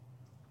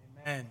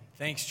And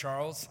thanks,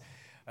 Charles.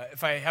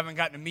 If I haven't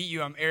gotten to meet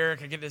you, I'm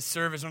Eric. I get to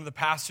serve as one of the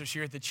pastors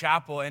here at the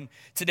chapel. And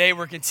today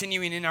we're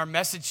continuing in our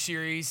message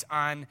series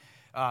on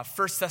 1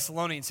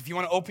 Thessalonians. If you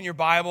want to open your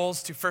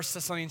Bibles to 1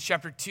 Thessalonians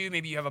chapter 2,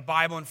 maybe you have a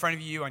Bible in front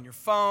of you on your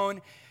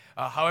phone,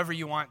 however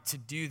you want to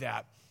do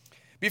that.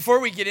 Before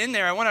we get in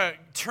there, I want to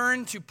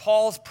turn to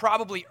Paul's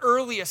probably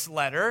earliest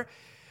letter,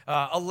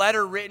 a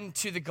letter written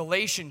to the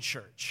Galatian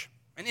church.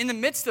 And in the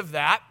midst of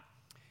that,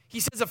 he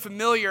says a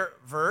familiar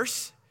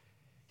verse.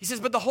 He says,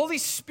 but the Holy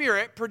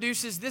Spirit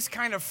produces this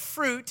kind of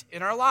fruit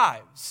in our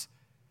lives: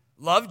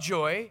 love,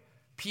 joy,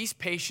 peace,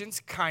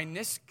 patience,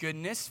 kindness,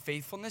 goodness,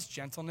 faithfulness,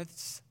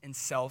 gentleness, and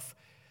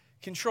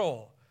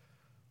self-control.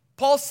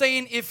 Paul's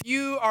saying if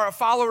you are a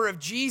follower of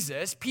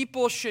Jesus,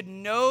 people should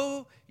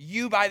know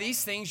you by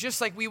these things just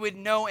like we would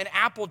know an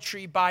apple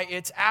tree by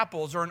its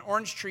apples or an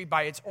orange tree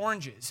by its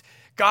oranges.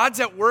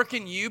 God's at work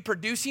in you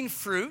producing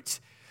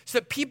fruit so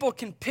that people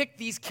can pick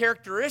these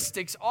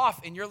characteristics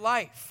off in your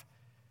life.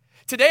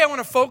 Today, I want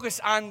to focus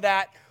on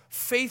that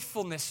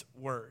faithfulness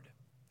word.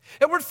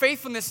 That word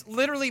faithfulness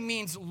literally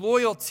means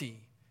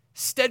loyalty,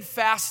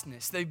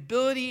 steadfastness, the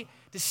ability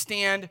to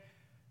stand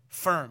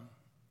firm.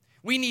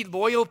 We need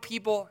loyal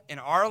people in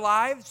our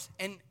lives,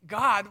 and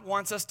God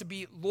wants us to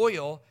be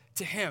loyal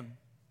to Him.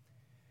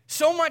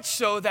 So much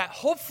so that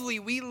hopefully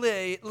we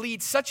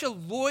lead such a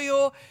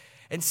loyal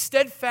and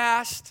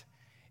steadfast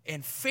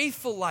and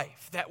faithful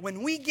life that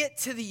when we get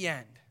to the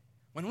end,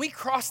 when we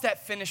cross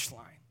that finish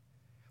line,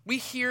 we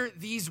hear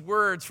these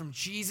words from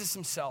Jesus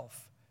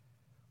himself: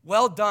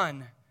 well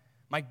done,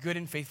 my good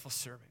and faithful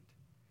servant.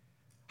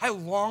 I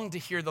long to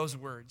hear those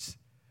words,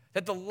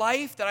 that the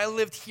life that I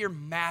lived here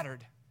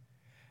mattered,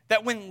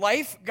 that when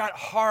life got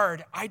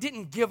hard, I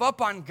didn't give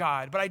up on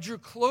God, but I drew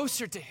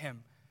closer to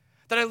Him,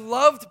 that I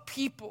loved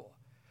people,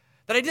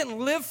 that I didn't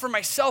live for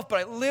myself, but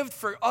I lived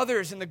for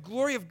others in the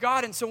glory of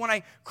God. And so when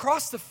I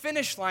crossed the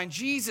finish line,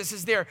 Jesus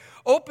is there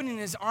opening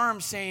His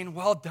arms saying,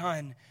 well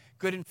done,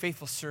 good and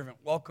faithful servant,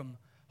 welcome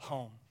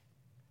home.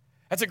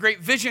 That's a great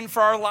vision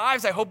for our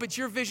lives. I hope it's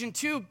your vision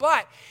too.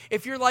 But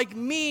if you're like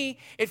me,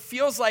 it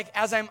feels like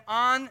as I'm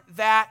on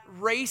that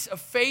race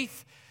of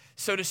faith,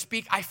 so to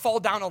speak, I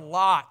fall down a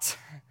lot.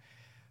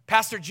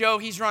 Pastor Joe,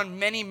 he's run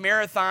many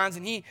marathons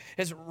and he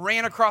has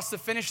ran across the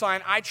finish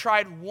line. I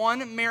tried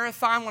one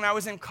marathon when I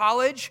was in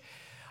college.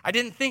 I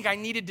didn't think I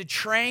needed to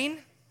train.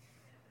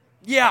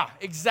 Yeah,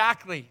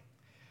 exactly.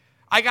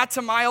 I got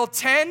to mile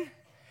 10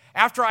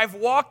 after I've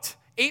walked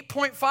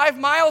 8.5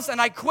 miles and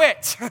I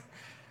quit.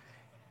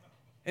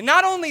 And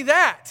not only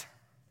that,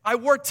 I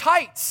wore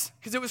tights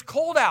because it was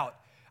cold out.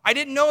 I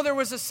didn't know there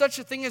was such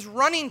a thing as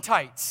running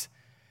tights.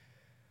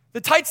 The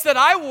tights that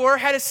I wore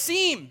had a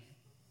seam.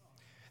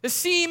 The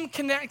seam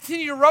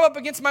continued to rub up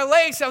against my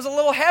legs. I was a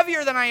little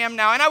heavier than I am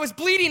now, and I was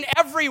bleeding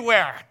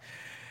everywhere.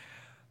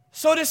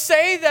 So to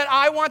say that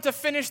I want to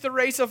finish the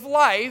race of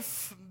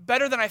life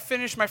better than I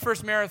finished my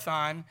first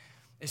marathon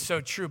is so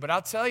true. But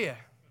I'll tell you,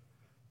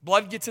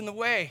 blood gets in the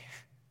way.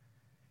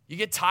 You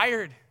get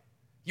tired.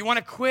 You want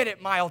to quit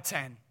at mile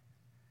 10.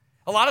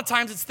 A lot of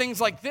times it's things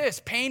like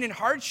this, pain and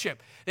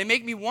hardship. They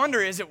make me wonder,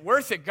 is it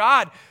worth it?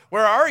 God,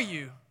 where are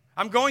you?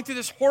 I'm going through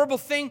this horrible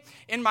thing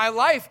in my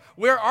life.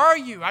 Where are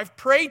you? I've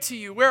prayed to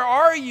you. Where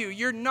are you?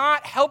 You're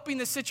not helping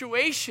the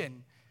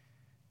situation.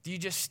 Do you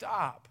just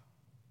stop?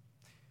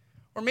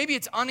 Or maybe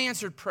it's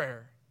unanswered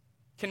prayer.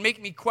 Can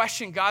make me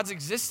question God's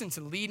existence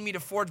and lead me to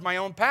forge my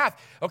own path.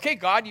 Okay,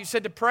 God, you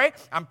said to pray.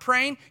 I'm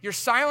praying. You're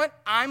silent.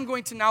 I'm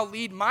going to now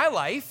lead my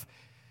life.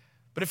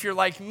 But if you're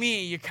like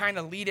me, you kind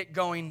of lead it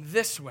going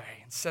this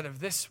way instead of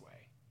this way.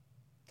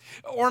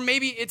 Or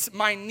maybe it's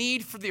my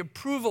need for the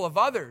approval of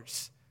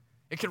others.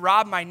 It could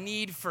rob my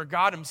need for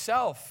God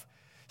himself.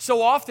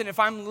 So often, if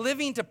I'm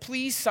living to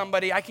please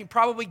somebody, I can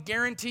probably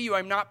guarantee you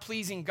I'm not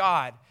pleasing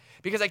God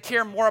because I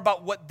care more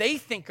about what they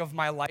think of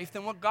my life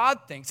than what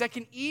God thinks. That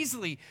can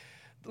easily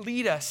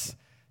lead us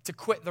to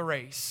quit the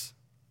race.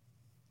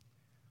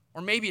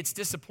 Or maybe it's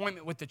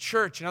disappointment with the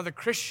church and other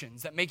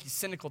Christians that make you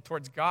cynical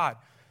towards God.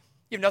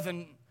 You have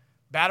nothing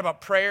bad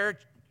about prayer.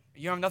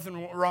 You have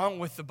nothing wrong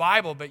with the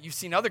Bible, but you've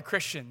seen other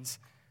Christians.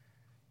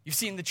 You've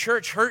seen the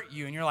church hurt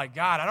you, and you're like,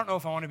 God, I don't know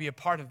if I want to be a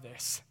part of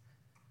this.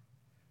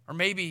 Or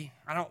maybe,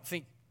 I don't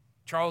think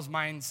Charles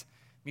minds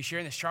me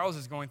sharing this. Charles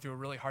is going through a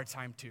really hard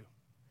time too.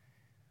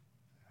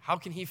 How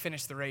can he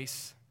finish the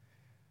race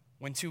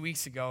when 2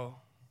 weeks ago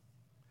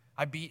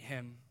I beat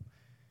him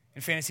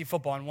in fantasy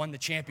football and won the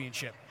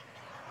championship?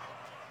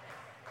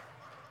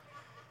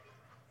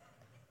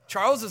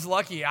 Charles is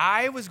lucky.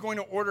 I was going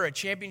to order a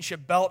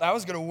championship belt. I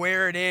was going to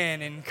wear it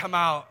in and come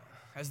out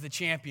as the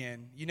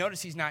champion. You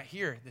notice he's not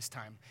here this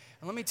time.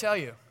 And let me tell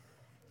you,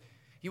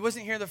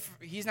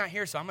 he's not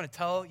here, so I'm going to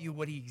tell you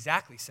what he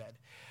exactly said.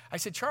 I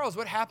said, Charles,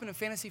 what happened in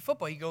fantasy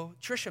football? He go,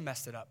 Trisha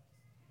messed it up.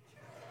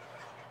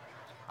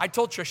 I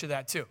told Trisha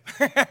that too.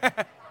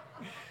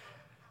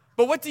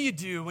 But what do you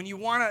do when you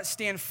want to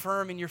stand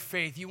firm in your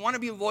faith? You want to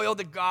be loyal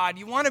to God.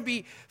 You want to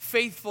be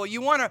faithful.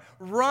 You want to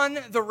run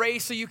the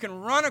race so you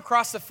can run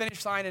across the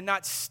finish line and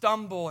not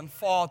stumble and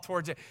fall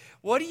towards it.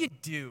 What do you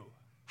do?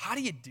 How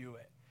do you do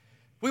it?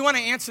 We want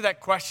to answer that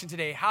question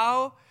today.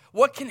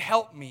 What can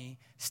help me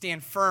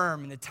stand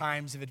firm in the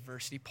times of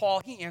adversity?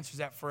 Paul, he answers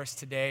that for us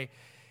today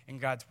in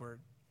God's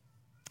word.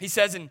 He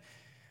says in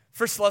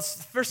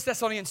 1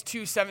 Thessalonians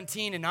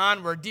 2:17 and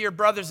onward, "Dear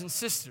brothers and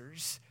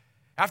sisters,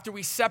 after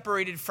we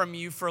separated from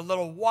you for a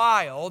little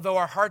while, though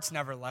our hearts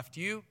never left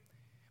you,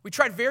 we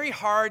tried very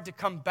hard to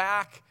come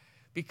back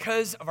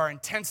because of our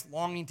intense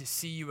longing to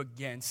see you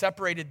again."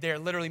 Separated there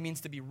literally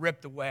means to be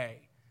ripped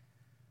away.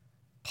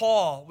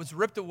 Paul was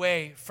ripped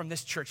away from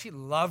this church. He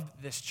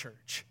loved this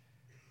church.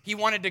 He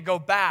wanted to go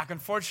back.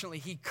 Unfortunately,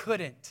 he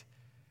couldn't.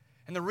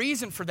 And the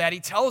reason for that, he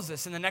tells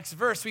us in the next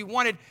verse, "We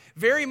wanted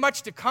very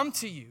much to come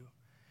to you.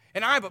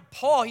 But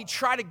Paul, he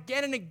tried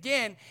again and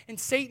again, and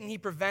Satan, he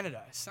prevented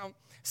us." Now,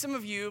 some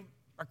of you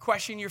are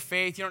questioning your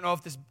faith. You don't know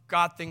if this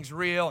God thing's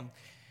real. And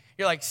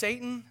you're like,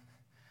 Satan,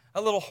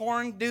 a little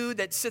horned dude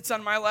that sits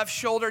on my left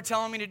shoulder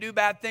telling me to do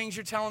bad things,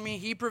 you're telling me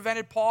he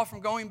prevented Paul from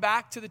going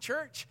back to the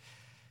church?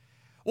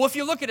 Well, if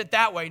you look at it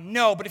that way,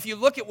 no. But if you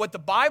look at what the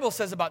Bible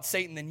says about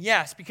Satan, then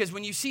yes. Because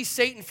when you see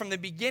Satan from the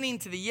beginning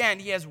to the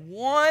end, he has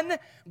one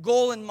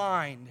goal in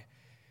mind.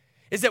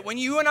 Is that when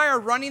you and I are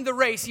running the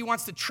race, he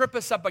wants to trip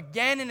us up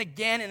again and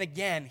again and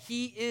again.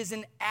 He is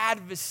an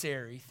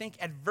adversary. Think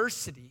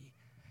adversity.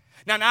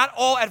 Now, not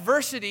all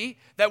adversity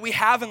that we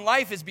have in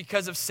life is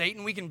because of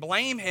Satan. We can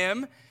blame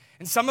him.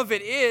 And some of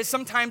it is.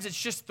 Sometimes it's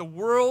just the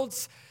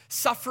world's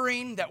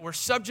suffering that we're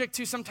subject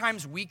to.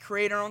 Sometimes we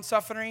create our own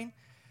suffering.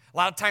 A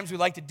lot of times we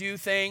like to do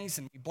things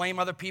and we blame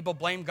other people,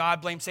 blame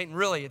God, blame Satan.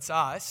 Really, it's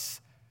us.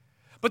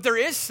 But there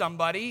is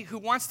somebody who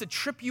wants to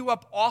trip you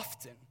up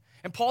often.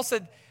 And Paul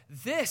said,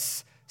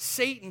 "This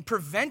Satan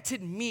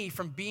prevented me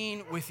from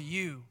being with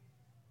you."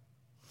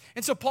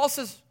 And so Paul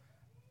says,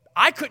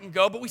 I couldn't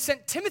go, but we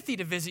sent Timothy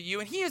to visit you,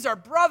 and he is our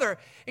brother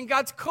and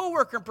God's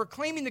co-worker in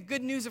proclaiming the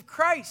good news of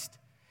Christ.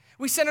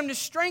 We sent him to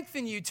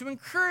strengthen you, to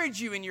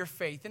encourage you in your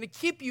faith, and to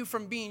keep you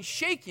from being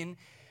shaken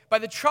by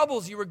the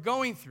troubles you were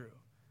going through.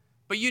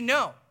 But you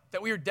know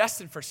that we were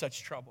destined for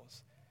such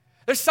troubles.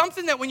 There's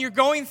something that when you're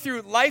going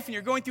through life and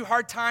you're going through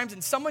hard times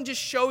and someone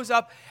just shows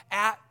up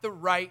at the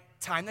right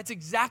time. That's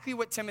exactly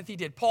what Timothy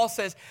did. Paul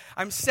says,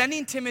 "I'm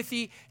sending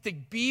Timothy to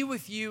be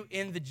with you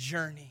in the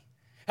journey."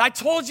 I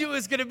told you it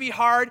was going to be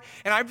hard,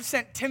 and I've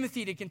sent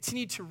Timothy to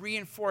continue to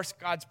reinforce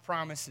God's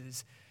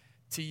promises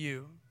to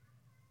you.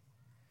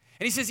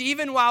 And he says,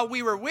 "Even while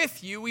we were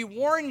with you, we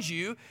warned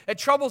you that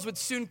troubles would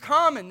soon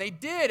come, and they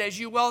did, as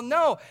you well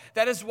know.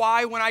 That is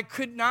why when I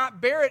could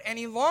not bear it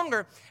any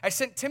longer, I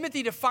sent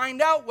Timothy to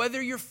find out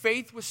whether your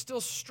faith was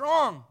still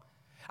strong.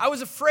 I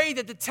was afraid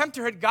that the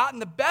tempter had gotten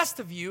the best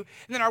of you,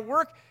 and that our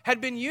work had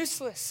been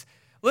useless."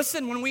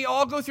 Listen, when we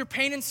all go through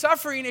pain and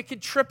suffering, it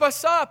could trip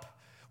us up.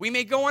 We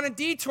may go on a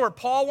detour.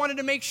 Paul wanted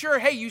to make sure,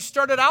 hey, you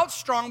started out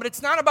strong, but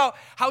it's not about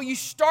how you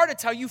start,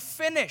 it's how you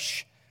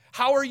finish.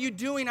 How are you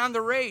doing on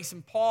the race?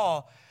 And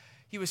Paul,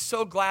 he was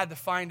so glad to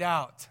find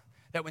out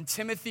that when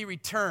Timothy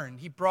returned,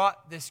 he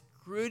brought this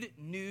good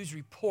news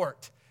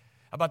report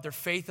about their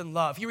faith and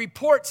love. He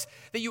reports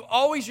that you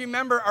always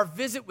remember our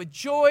visit with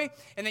joy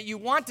and that you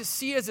want to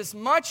see us as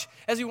much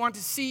as we want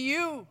to see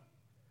you.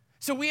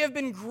 So we have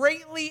been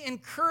greatly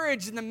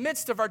encouraged in the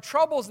midst of our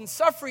troubles and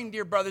suffering,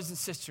 dear brothers and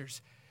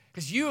sisters,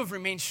 because you have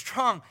remained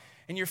strong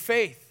in your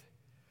faith.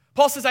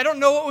 Paul says, I don't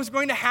know what was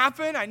going to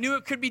happen. I knew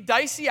it could be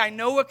dicey. I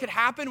know what could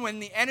happen when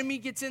the enemy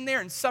gets in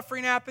there and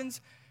suffering happens.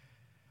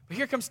 But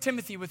here comes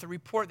Timothy with a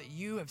report that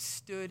you have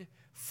stood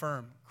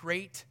firm.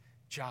 Great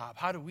job.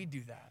 How do we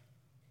do that?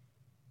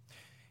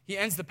 He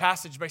ends the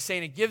passage by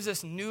saying it gives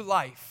us new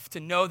life to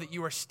know that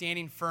you are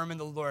standing firm in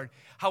the Lord.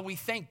 How we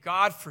thank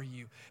God for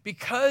you.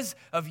 Because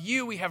of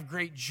you, we have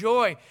great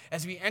joy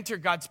as we enter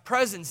God's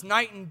presence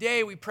night and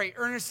day. We pray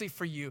earnestly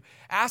for you,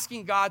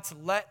 asking God to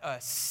let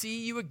us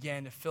see you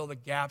again to fill the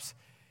gaps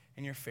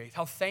in your faith.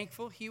 How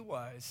thankful he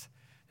was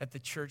that the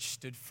church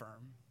stood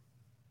firm.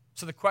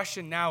 So the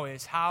question now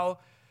is, how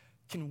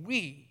can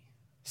we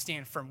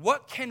stand firm?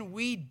 What can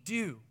we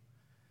do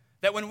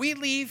that when we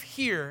leave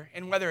here,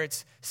 and whether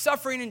it's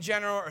suffering in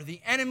general or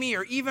the enemy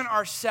or even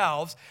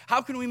ourselves,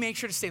 how can we make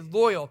sure to stay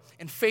loyal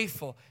and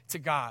faithful to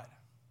God?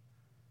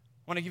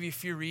 I want to give you a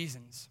few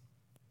reasons.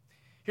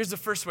 Here's the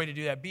first way to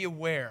do that. Be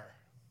aware.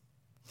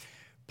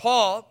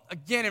 Paul,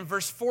 again in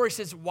verse 4, he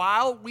says,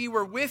 while we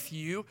were with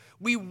you,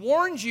 we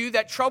warned you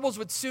that troubles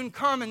would soon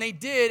come, and they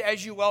did,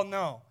 as you well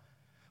know.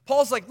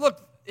 Paul's like,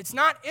 look, it's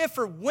not if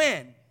or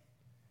when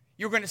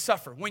you're going to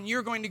suffer, when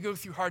you're going to go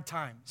through hard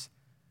times.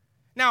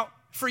 Now,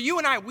 for you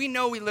and I, we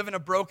know we live in a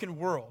broken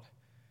world.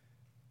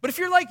 But if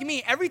you're like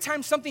me, every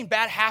time something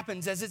bad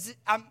happens, it's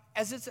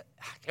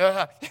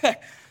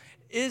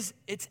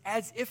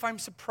as if I'm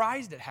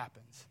surprised it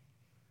happens.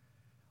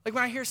 Like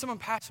when I hear someone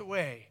pass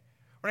away,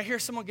 when I hear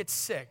someone get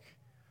sick,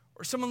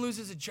 or someone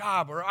loses a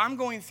job, or I'm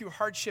going through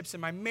hardships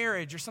in my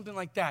marriage or something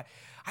like that,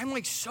 I'm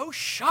like so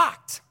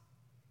shocked.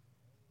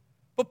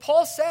 But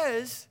Paul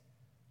says,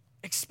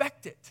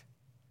 expect it.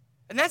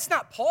 And that's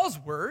not Paul's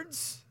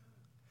words.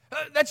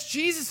 That's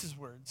Jesus'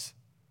 words.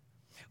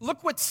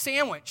 Look what's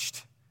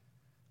sandwiched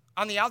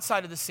on the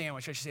outside of the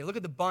sandwich, I should say. Look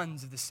at the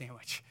buns of the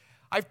sandwich.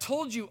 I've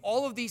told you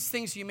all of these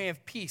things so you may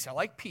have peace. I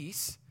like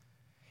peace.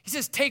 He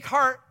says, take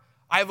heart,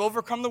 I have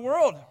overcome the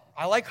world.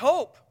 I like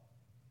hope.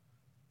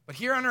 But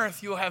here on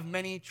earth, you will have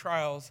many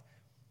trials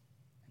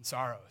and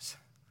sorrows.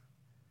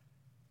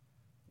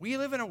 We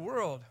live in a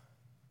world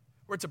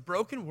where it's a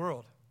broken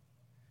world.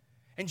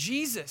 And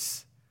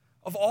Jesus,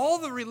 of all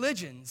the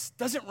religions,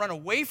 doesn't run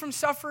away from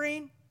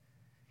suffering.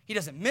 He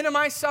doesn't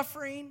minimize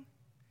suffering.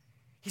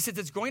 He says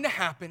it's going to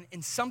happen,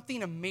 and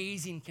something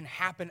amazing can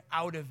happen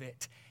out of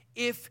it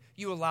if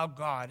you allow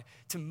God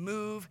to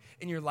move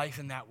in your life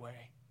in that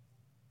way.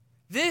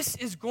 This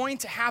is going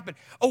to happen.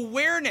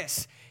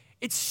 Awareness.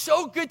 It's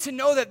so good to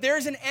know that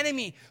there's an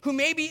enemy who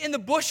may be in the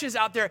bushes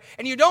out there,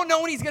 and you don't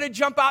know when he's going to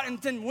jump out,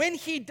 and then when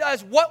he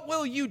does, what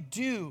will you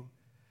do?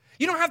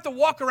 You don't have to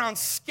walk around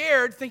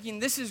scared thinking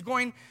this is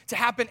going to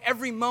happen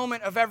every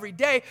moment of every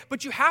day,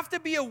 but you have to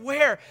be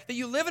aware that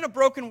you live in a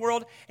broken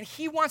world and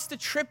he wants to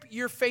trip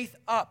your faith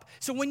up.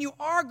 So when you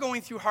are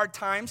going through hard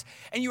times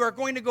and you are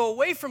going to go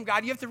away from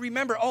God, you have to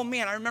remember, oh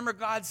man, I remember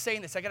God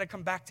saying this. I got to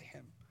come back to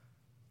him.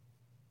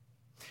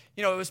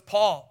 You know, it was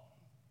Paul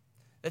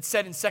that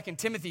said in 2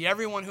 Timothy,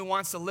 everyone who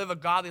wants to live a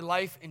godly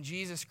life in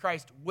Jesus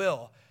Christ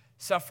will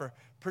suffer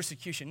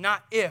persecution.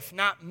 Not if,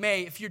 not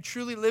may. If you're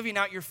truly living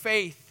out your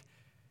faith,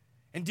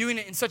 and doing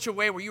it in such a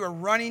way where you are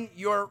running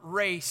your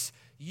race,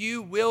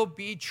 you will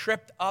be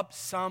tripped up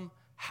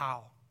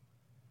somehow.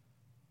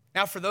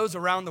 Now, for those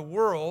around the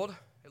world,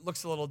 it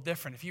looks a little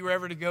different. If you were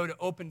ever to go to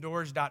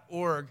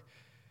opendoors.org,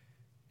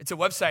 it's a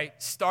website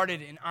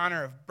started in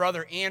honor of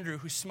Brother Andrew,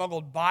 who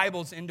smuggled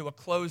Bibles into a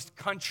closed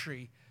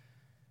country,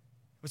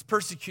 was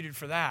persecuted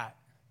for that.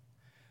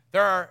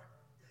 There are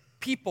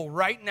people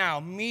right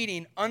now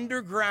meeting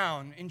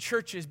underground in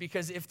churches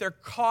because if they're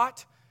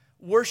caught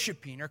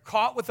worshiping or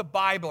caught with a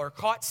Bible or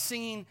caught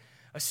singing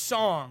a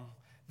song,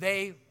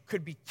 they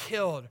could be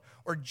killed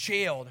or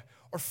jailed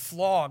or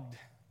flogged.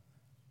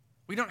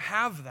 We don't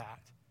have that.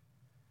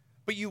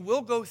 But you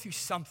will go through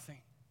something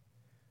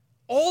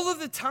all of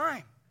the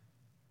time.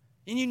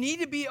 And you need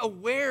to be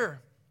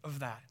aware of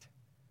that.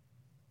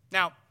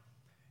 Now,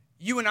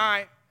 you and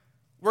I,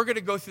 we're going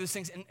to go through these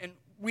things, and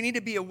we need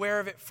to be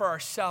aware of it for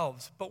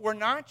ourselves. But we're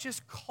not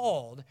just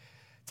called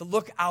to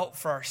look out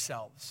for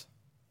ourselves.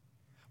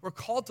 We're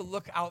called to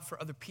look out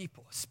for other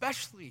people,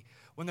 especially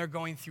when they're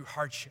going through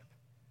hardship.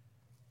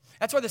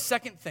 That's why the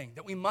second thing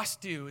that we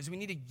must do is we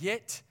need to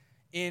get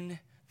in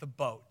the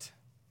boat.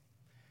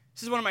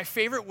 This is one of my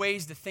favorite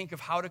ways to think of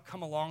how to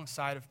come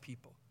alongside of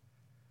people.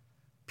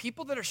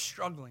 People that are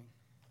struggling,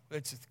 whether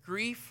it's with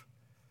grief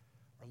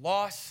or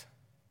loss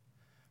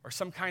or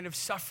some kind of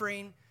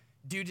suffering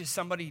due to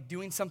somebody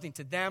doing something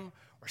to them,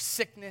 or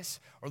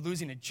sickness, or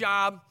losing a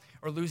job,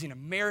 or losing a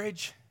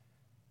marriage.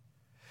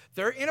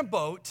 They're in a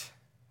boat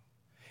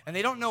and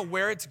they don't know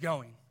where it's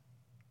going.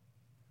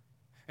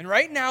 And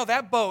right now,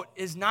 that boat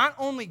is not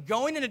only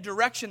going in a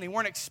direction they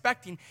weren't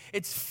expecting,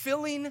 it's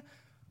filling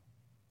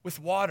with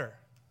water.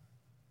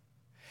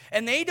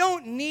 And they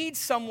don't need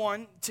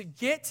someone to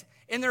get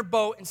in their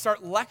boat and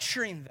start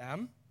lecturing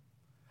them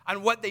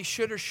on what they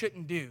should or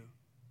shouldn't do.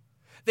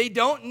 They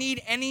don't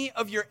need any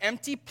of your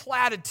empty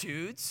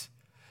platitudes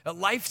that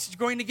life's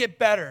going to get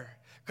better.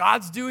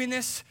 God's doing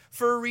this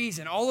for a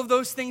reason. All of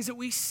those things that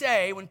we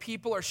say when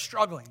people are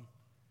struggling.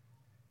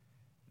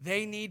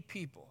 They need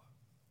people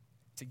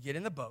to get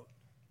in the boat,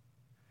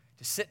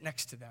 to sit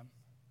next to them,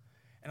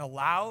 and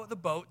allow the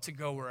boat to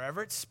go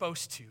wherever it's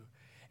supposed to.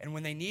 And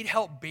when they need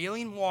help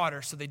bailing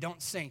water so they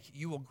don't sink,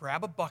 you will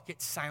grab a bucket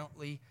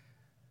silently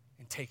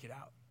and take it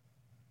out.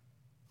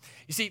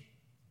 You see,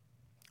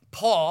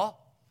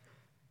 Paul,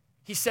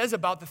 he says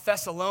about the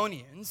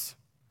Thessalonians,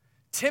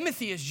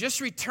 Timothy has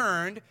just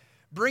returned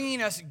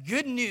bringing us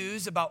good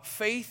news about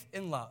faith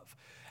and love.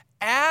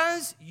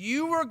 As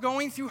you were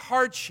going through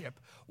hardship,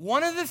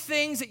 one of the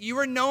things that you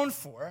were known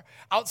for,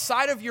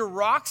 outside of your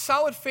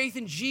rock-solid faith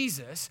in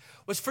Jesus,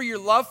 was for your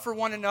love for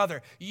one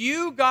another.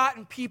 You got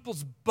in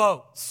people's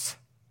boats.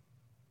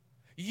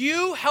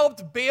 You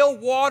helped bail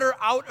water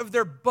out of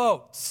their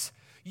boats.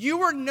 You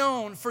were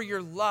known for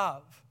your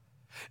love.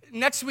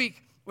 Next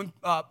week, when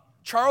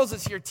Charles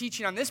is here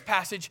teaching on this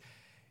passage,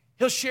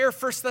 he'll share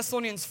 1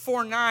 Thessalonians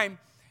 4:9.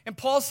 And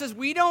Paul says,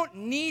 we don't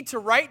need to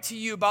write to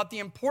you about the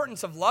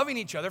importance of loving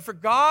each other, for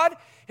God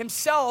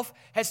himself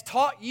has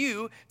taught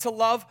you to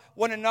love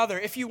one another.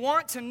 If you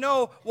want to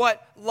know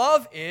what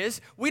love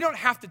is, we don't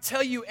have to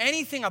tell you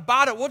anything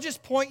about it. We'll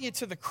just point you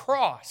to the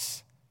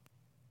cross.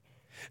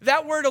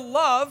 That word of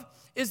love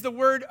is the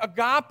word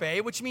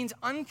agape, which means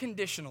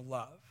unconditional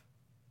love.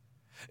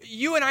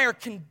 You and I are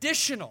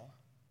conditional.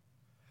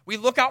 We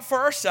look out for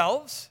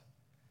ourselves,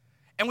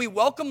 and we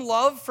welcome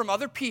love from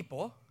other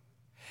people.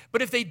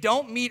 But if they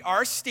don't meet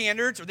our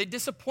standards or they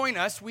disappoint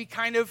us, we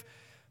kind of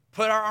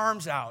put our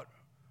arms out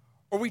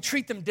or we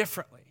treat them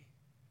differently.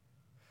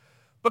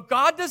 But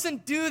God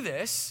doesn't do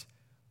this.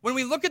 When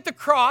we look at the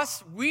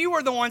cross, we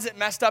were the ones that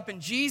messed up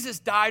and Jesus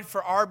died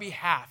for our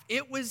behalf.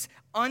 It was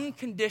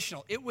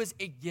unconditional. It was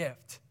a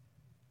gift.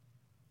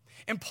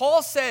 And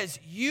Paul says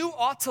you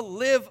ought to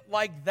live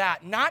like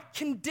that, not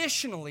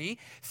conditionally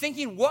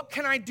thinking, what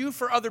can I do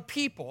for other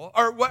people,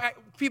 or what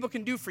people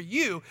can do for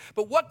you,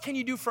 but what can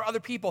you do for other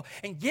people?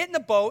 And get in the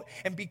boat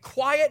and be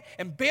quiet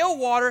and bail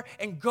water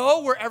and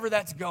go wherever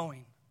that's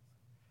going.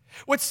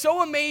 What's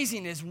so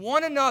amazing is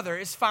one another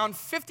is found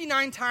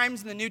 59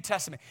 times in the New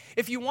Testament.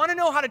 If you want to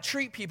know how to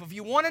treat people, if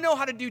you want to know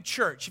how to do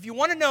church, if you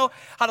want to know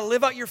how to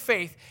live out your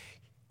faith,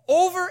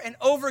 over and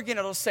over again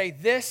it'll say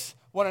this,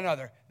 one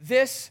another,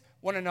 this,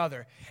 one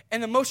another.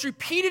 And the most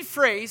repeated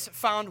phrase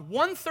found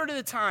 1/3 of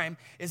the time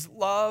is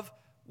love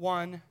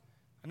one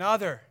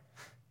another.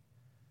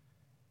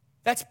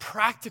 That's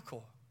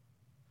practical.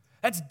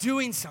 That's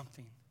doing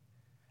something.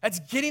 That's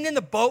getting in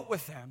the boat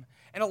with them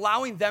and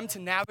allowing them to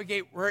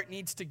navigate where it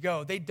needs to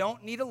go. They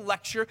don't need a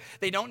lecture.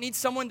 They don't need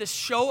someone to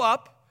show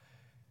up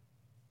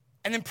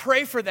and then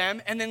pray for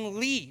them and then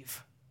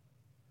leave.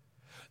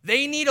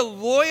 They need a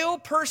loyal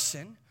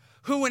person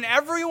who, when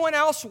everyone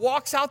else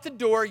walks out the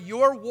door,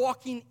 you're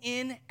walking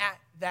in at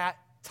that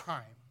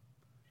time.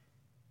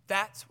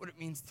 That's what it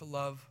means to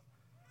love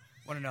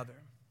one another.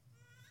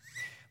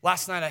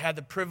 Last night I had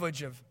the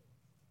privilege of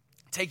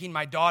taking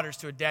my daughters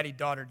to a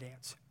daddy-daughter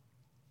dance.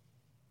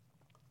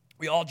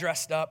 We all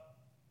dressed up.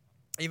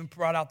 I even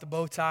brought out the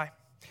bow tie.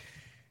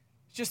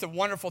 It's just a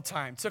wonderful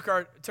time.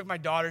 Took my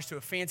daughters to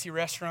a fancy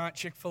restaurant,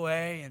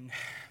 Chick-fil-A, and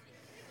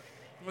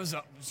it was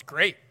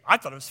great. I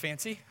thought it was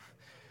fancy.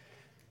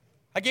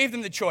 I gave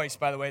them the choice,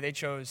 by the way. They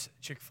chose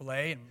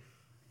Chick-fil-A and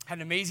had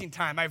an amazing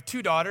time. I have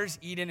 2 daughters,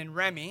 Eden and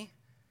Remy.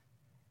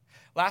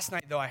 Last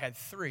night, though, I had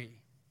 3.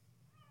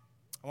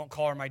 I won't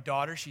call her my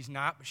daughter. She's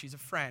not, but she's a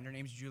friend. Her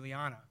name's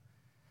Juliana.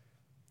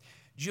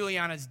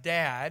 Juliana's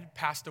dad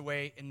passed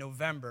away in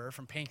November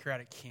from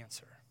pancreatic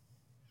cancer.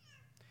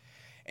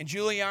 And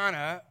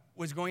Juliana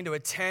was going to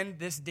attend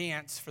this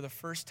dance for the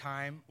first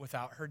time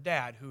without her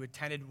dad, who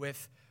attended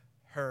with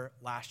her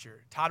last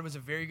year. Todd was a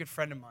very good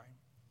friend of mine.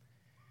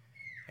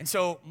 And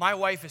so my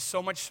wife is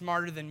so much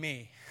smarter than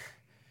me.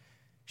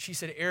 She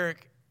said,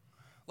 Eric,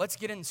 let's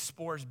get in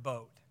Spore's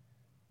boat.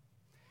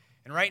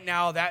 And right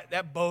now,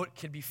 that boat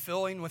could be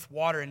filling with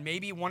water. And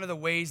maybe one of the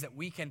ways that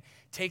we can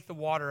take the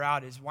water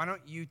out is, why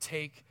don't you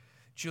take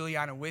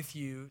Juliana with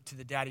you to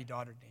the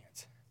daddy-daughter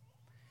dance?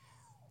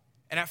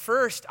 And at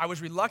first, I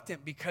was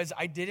reluctant because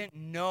I didn't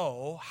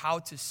know how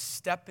to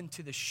step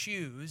into the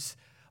shoes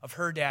of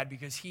her dad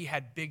because he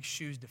had big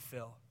shoes to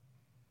fill.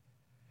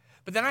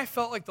 But then I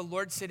felt like the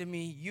Lord said to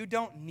me, you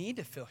don't need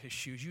to fill his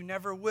shoes. You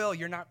never will.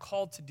 You're not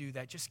called to do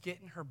that. Just get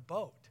in her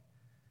boat.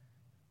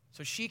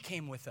 So she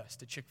came with us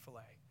to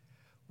Chick-fil-A.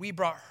 We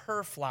brought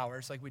her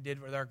flowers like we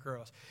did with our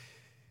girls.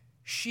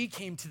 She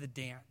came to the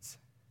dance.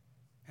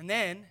 And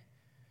then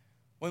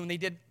when they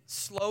did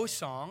slow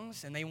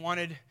songs and they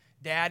wanted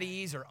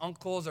daddies or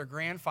uncles or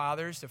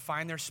grandfathers to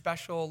find their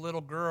special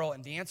little girl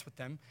and dance with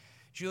them,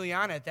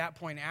 Juliana at that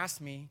point asked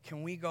me,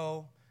 can we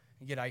go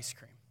and get ice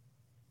cream?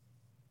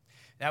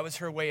 That was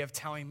her way of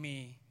telling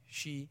me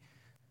she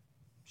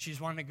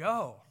just wanted to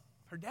go.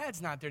 Her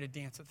dad's not there to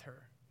dance with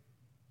her.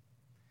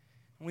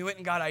 And we went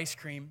and got ice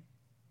cream,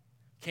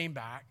 came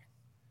back,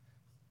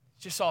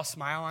 just saw a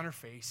smile on her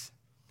face.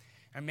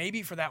 And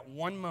maybe for that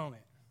one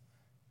moment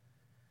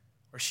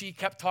where she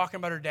kept talking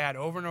about her dad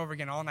over and over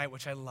again all night,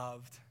 which I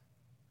loved,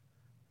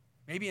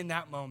 maybe in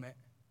that moment,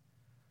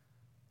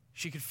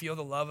 she could feel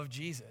the love of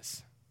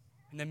Jesus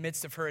in the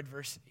midst of her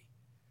adversity.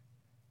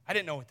 I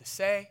didn't know what to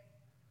say.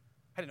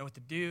 I didn't know what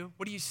to do.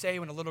 What do you say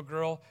when a little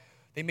girl,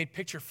 they made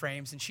picture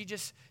frames, and she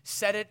just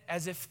said it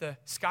as if the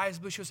sky is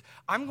blue? She goes,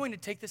 I'm going to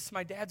take this to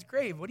my dad's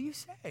grave. What do you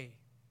say?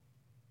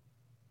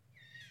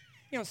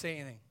 You don't say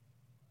anything.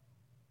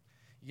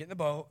 You get in the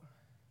boat,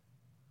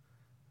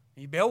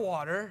 and you bail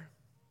water,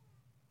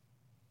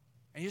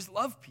 and you just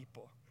love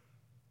people.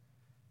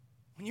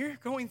 When you're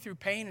going through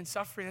pain and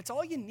suffering, that's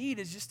all you need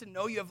is just to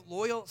know you have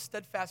loyal,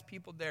 steadfast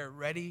people there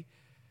ready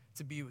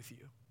to be with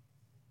you.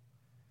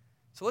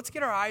 So let's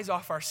get our eyes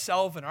off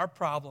ourselves and our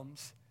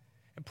problems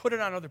and put it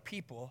on other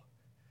people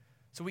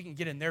so we can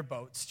get in their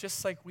boats,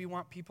 just like we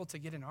want people to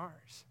get in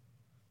ours.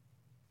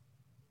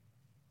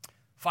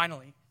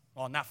 Finally,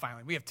 well, not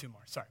finally, we have 2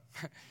 more, sorry.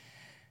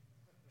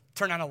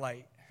 Turn on a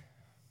light.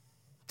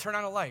 Turn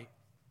on a light.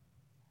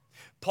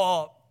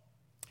 Paul,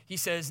 he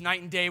says,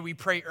 night and day we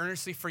pray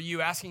earnestly for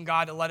you, asking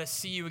God to let us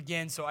see you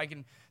again so I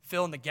can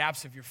fill in the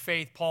gaps of your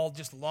faith. Paul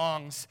just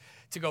longs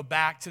to go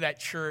back to that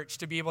church,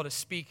 to be able to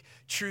speak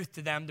truth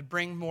to them, to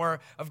bring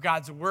more of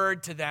God's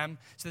word to them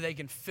so they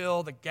can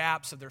fill the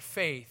gaps of their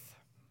faith.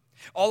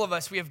 All of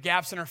us, we have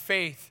gaps in our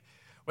faith.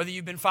 Whether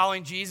you've been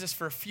following Jesus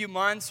for a few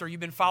months or you've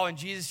been following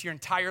Jesus your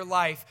entire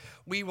life,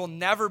 we will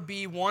never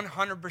be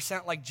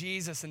 100% like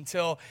Jesus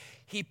until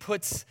he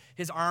puts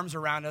his arms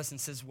around us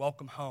and says,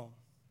 welcome home.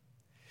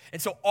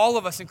 And so all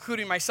of us,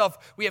 including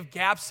myself, we have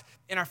gaps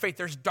in our faith.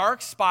 There's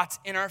dark spots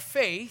in our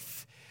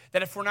faith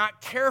that if we're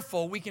not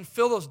careful, we can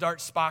fill those dark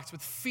spots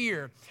with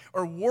fear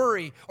or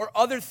worry or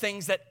other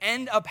things that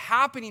end up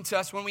happening to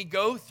us when we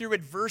go through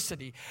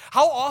adversity.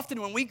 How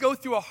often when we go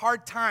through a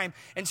hard time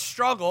and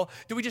struggle,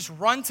 do we just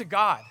run to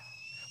God?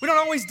 We don't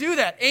always do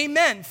that.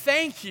 Amen.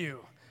 Thank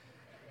you.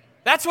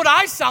 That's what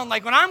I sound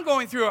like when I'm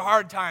going through a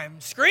hard time,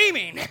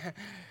 screaming.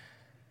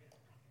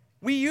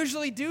 We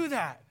usually do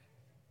that.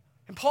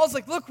 And Paul's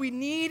like, look, we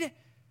need,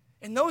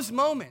 in those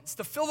moments,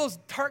 to fill those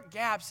dark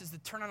gaps is to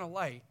turn on a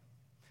light.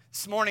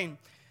 This morning,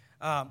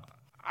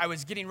 I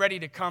was getting ready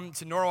to come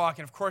to Norwalk,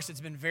 and of course,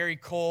 it's been very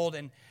cold,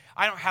 and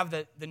I don't have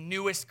the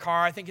newest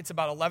car. I think it's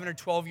about 11 or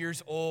 12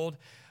 years old.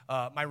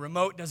 My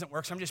remote doesn't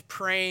work, so I'm just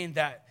praying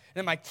that, and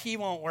then my key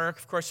won't work,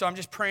 of course, so I'm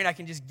just praying I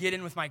can just get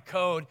in with my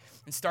code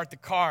and start the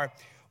car.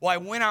 Well, I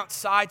went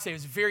outside today. It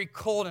was very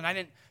cold, and I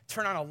didn't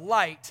turn on a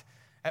light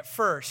at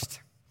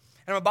first.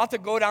 And I'm about to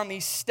go down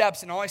these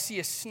steps, and all I see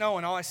is snow,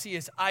 and all I see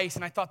is ice.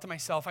 And I thought to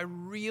myself, I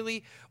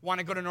really want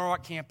to go to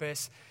Norwalk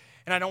campus,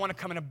 and I don't want to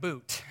come in a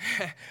boot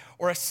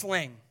or a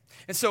sling.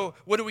 And so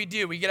what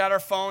do? We get out our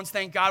phones.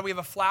 Thank God we have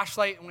a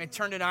flashlight, and we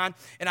turned it on,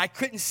 and I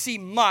couldn't see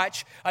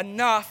much,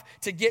 enough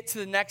to get to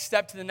the next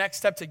step,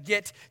 to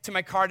get to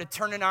my car, to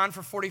turn it on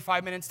for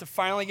 45 minutes, to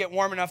finally get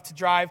warm enough to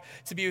drive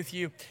to be with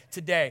you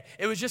today.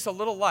 It was just a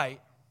little light.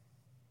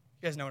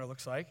 You guys know what it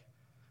looks like.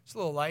 Just a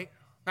little light.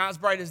 Not as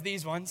bright as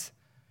these ones.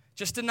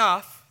 Just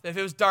enough that if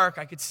it was dark,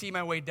 I could see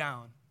my way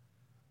down.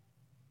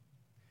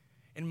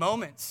 In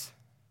moments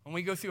when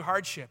we go through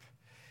hardship,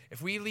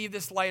 if we leave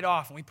this light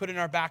off and we put it in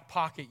our back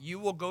pocket, you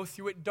will go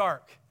through it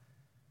dark.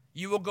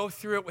 You will go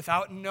through it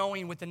without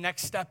knowing what the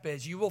next step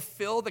is. You will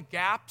fill the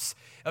gaps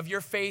of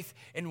your faith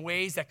in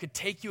ways that could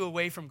take you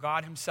away from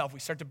God himself. We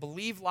start to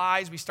believe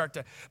lies. We start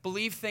to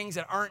believe things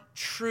that aren't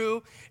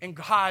true, and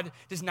God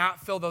does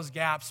not fill those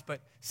gaps, but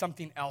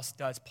something else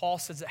does. Paul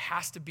says it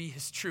has to be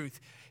his truth,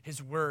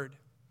 his word.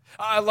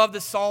 I love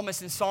the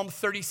psalmist in Psalm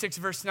 36,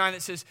 verse 9,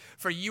 that says,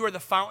 "For you are the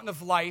fountain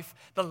of life,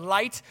 the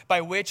light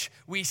by which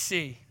we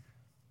see."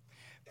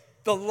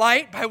 The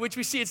light by which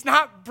we see. It's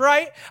not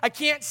bright. I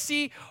can't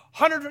see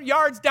 100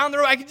 yards down the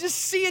road. I can just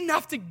see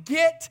enough to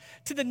get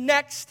to the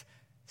next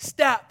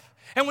step.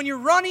 And when you're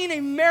running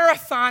a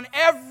marathon,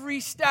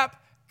 every step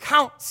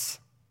counts.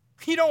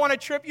 You don't want to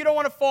trip. You don't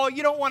want to fall.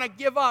 You don't want to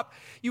give up.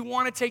 You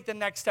want to take the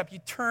next step. You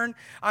turn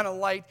on a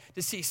light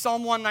to see.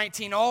 Psalm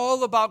 119,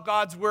 all about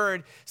God's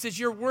word, says,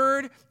 "Your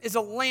word is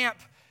a lamp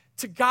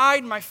to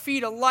guide my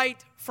feet, a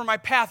light for my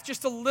path."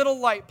 Just a little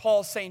light,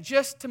 Paul's saying,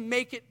 just to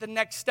make it the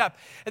next step.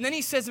 And then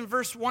he says in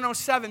verse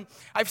 107,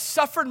 "I've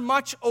suffered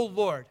much, O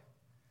Lord.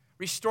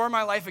 Restore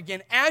my life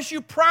again, as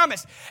you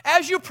promised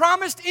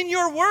in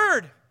your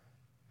word."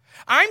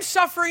 I'm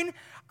suffering.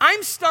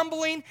 I'm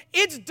stumbling.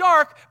 It's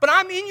dark, but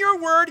I'm in your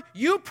word.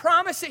 You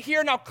promise it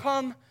here. Now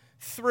come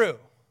through.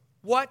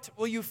 What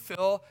will you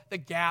fill the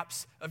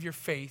gaps of your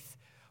faith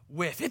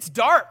with? It's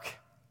dark,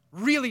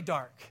 really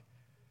dark.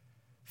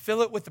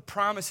 Fill it with the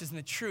promises and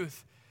the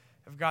truth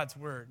of God's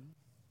word.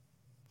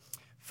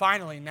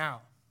 Finally,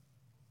 now,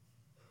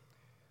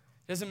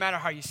 it doesn't matter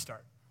how you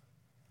start.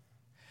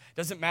 It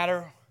doesn't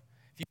matter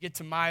if you get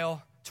to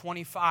mile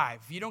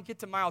 25. If you don't get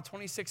to mile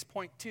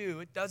 26.2,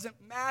 it doesn't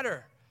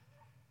matter.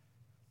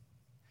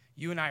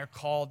 You and I are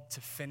called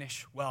to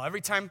finish well.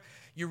 Every time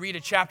you read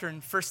a chapter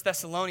in 1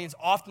 Thessalonians,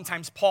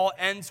 oftentimes Paul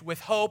ends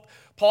with hope.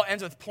 Paul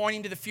ends with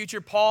pointing to the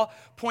future. Paul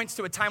points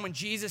to a time when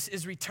Jesus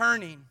is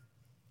returning.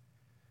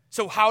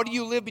 So how do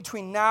you live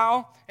between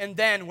now and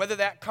then, whether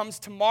that comes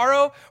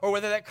tomorrow or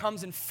whether that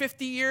comes in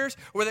 50 years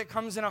or whether it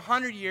comes in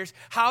 100 years?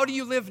 How do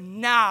you live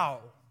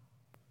now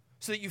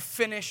so that you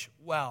finish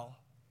well?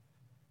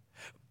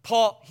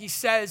 Paul, he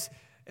says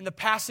in the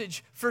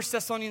passage, 1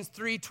 Thessalonians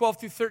 3, 12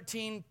 through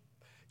 13,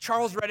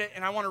 Charles read it,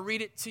 and I want to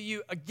read it to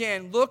you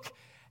again. Look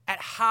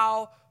at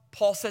how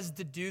Paul says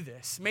to do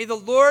this. "May the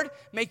Lord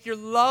make your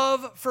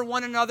love for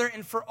one another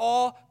and for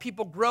all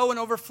people grow and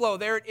overflow."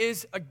 There it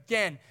is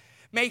again.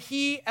 "May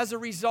he, as a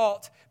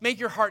result, make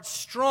your hearts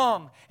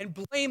strong and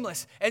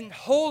blameless and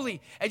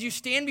holy as you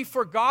stand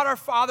before God our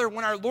Father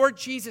when our Lord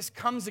Jesus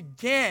comes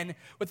again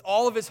with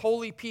all of his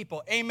holy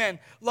people." Amen.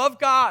 Love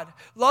God,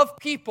 love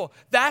people.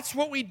 That's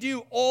what we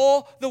do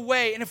all the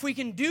way. And if we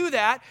can do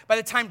that, by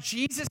the time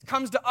Jesus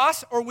comes to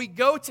us or we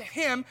go to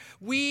him,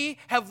 we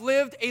have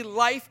lived a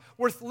life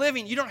worth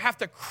living. You don't have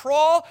to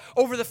crawl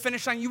over the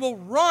finish line. You will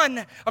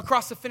run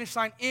across the finish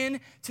line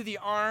into the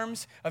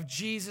arms of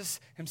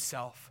Jesus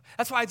himself.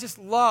 That's why I just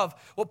love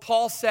what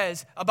Paul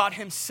says about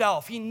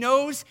himself. He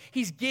knows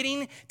he's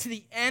getting to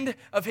the end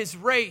of his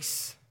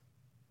race.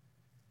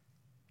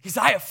 He says,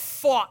 "I have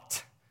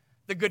fought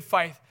the good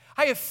fight.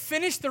 I have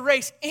finished the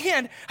race,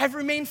 and I've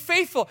remained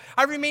faithful.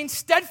 I remained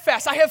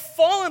steadfast. I have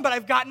fallen, but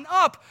I've gotten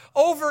up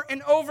over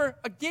and over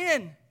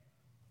again.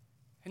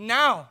 And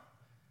now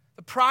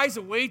the prize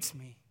awaits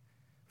me,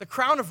 the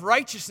crown of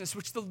righteousness,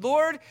 which the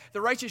Lord,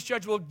 the righteous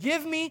judge, will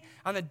give me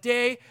on the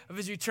day of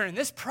his return." And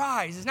this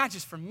prize is not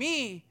just for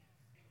me,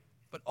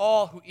 but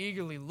all who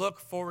eagerly look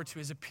forward to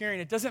his appearing.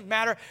 It doesn't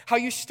matter how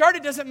you start.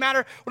 It doesn't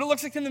matter what it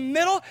looks like in the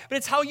middle, but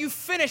it's how you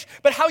finish.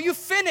 But how you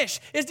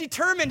finish is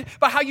determined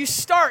by how you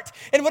start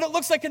and what it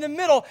looks like in the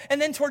middle and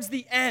then towards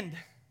the end.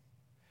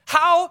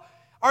 How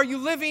are you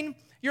living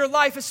your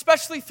life,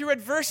 especially through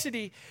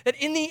adversity, that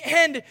in the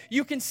end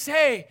you can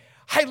say,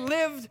 I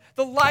lived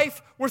the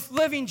life worth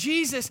living.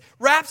 Jesus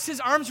wraps his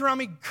arms around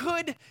me.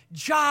 Good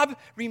job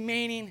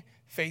remaining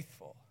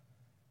faithful.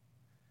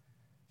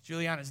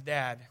 Juliana's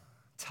dad,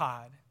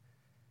 Todd,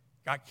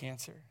 got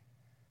cancer,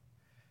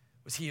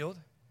 was healed,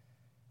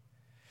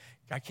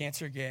 got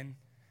cancer again,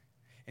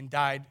 and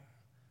died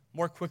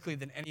more quickly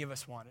than any of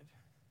us wanted.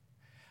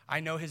 I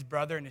know his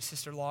brother and his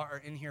sister-in-law are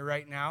in here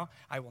right now.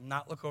 I will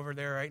not look over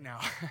there right now.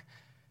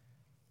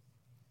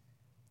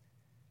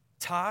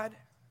 Todd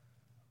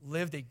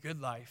lived a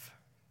good life,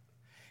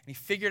 and he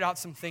figured out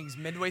some things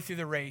midway through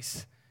the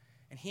race,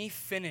 and he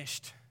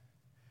finished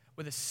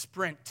with a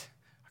sprint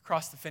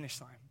across the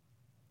finish line.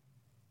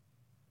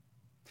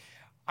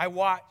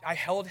 I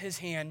held his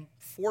hand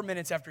 4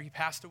 minutes after he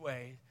passed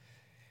away,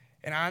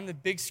 and on the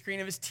big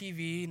screen of his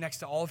TV, next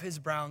to all of his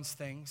Browns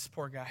things,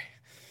 poor guy,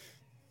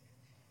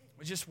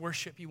 was just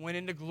worship. He went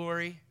into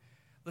glory,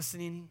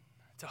 listening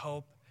to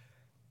hope.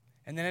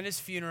 And then at his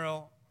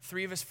funeral,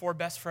 3 of his 4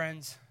 best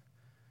friends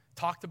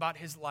talked about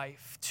his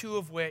life, 2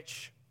 of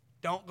which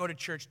don't go to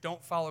church,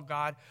 don't follow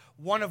God.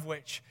 1 of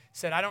which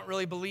said, I don't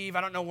really believe,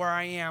 I don't know where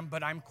I am,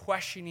 but I'm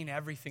questioning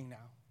everything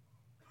now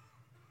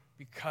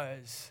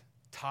because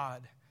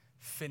Todd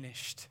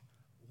finished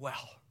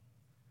well.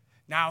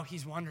 Now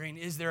he's wondering,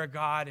 is there a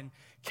God, and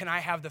can I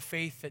have the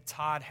faith that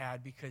Todd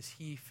had because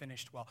he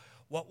finished well?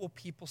 What will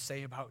people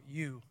say about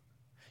you?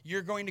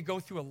 You're going to go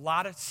through a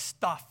lot of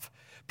stuff.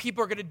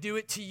 People are going to do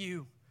it to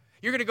you.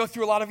 You're going to go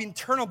through a lot of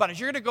internal battles.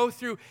 You're going to go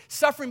through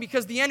suffering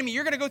because the enemy.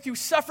 You're going to go through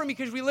suffering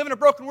because we live in a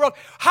broken world.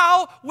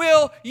 How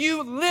will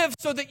you live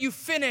so that you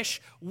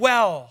finish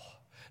well?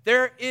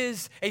 There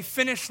is a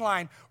finish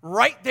line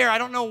right there. I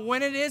don't know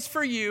when it is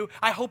for you.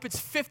 I hope it's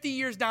 50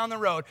 years down the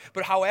road.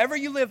 But however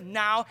you live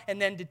now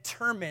and then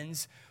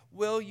determines,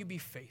 will you be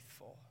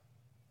faithful?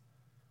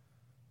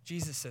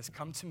 Jesus says,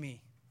 come to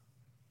me.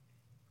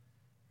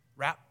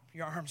 Wrap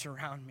your arms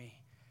around me,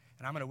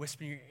 and I'm going to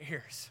whisper in your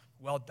ears,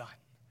 well done.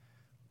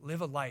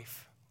 Live a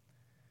life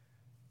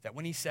that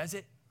when he says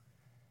it,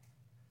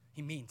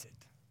 he means it.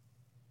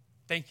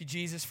 Thank you,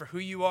 Jesus, for who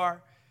you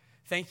are.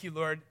 Thank you,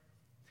 Lord,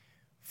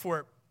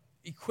 for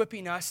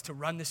equipping us to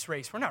run this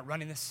race. We're not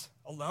running this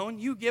alone.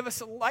 You give us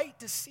a light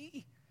to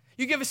see.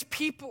 You give us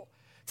people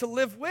to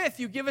live with.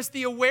 You give us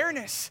the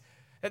awareness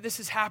that this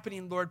is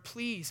happening, Lord.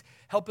 Please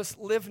help us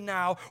live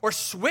now or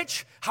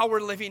switch how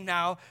we're living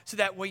now so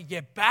that we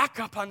get back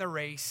up on the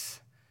race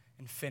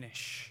and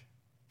finish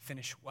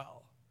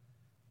well.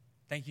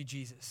 Thank you,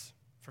 Jesus,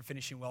 for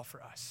finishing well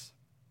for us.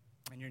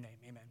 In your name,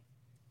 amen.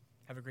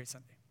 Have a great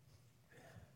Sunday.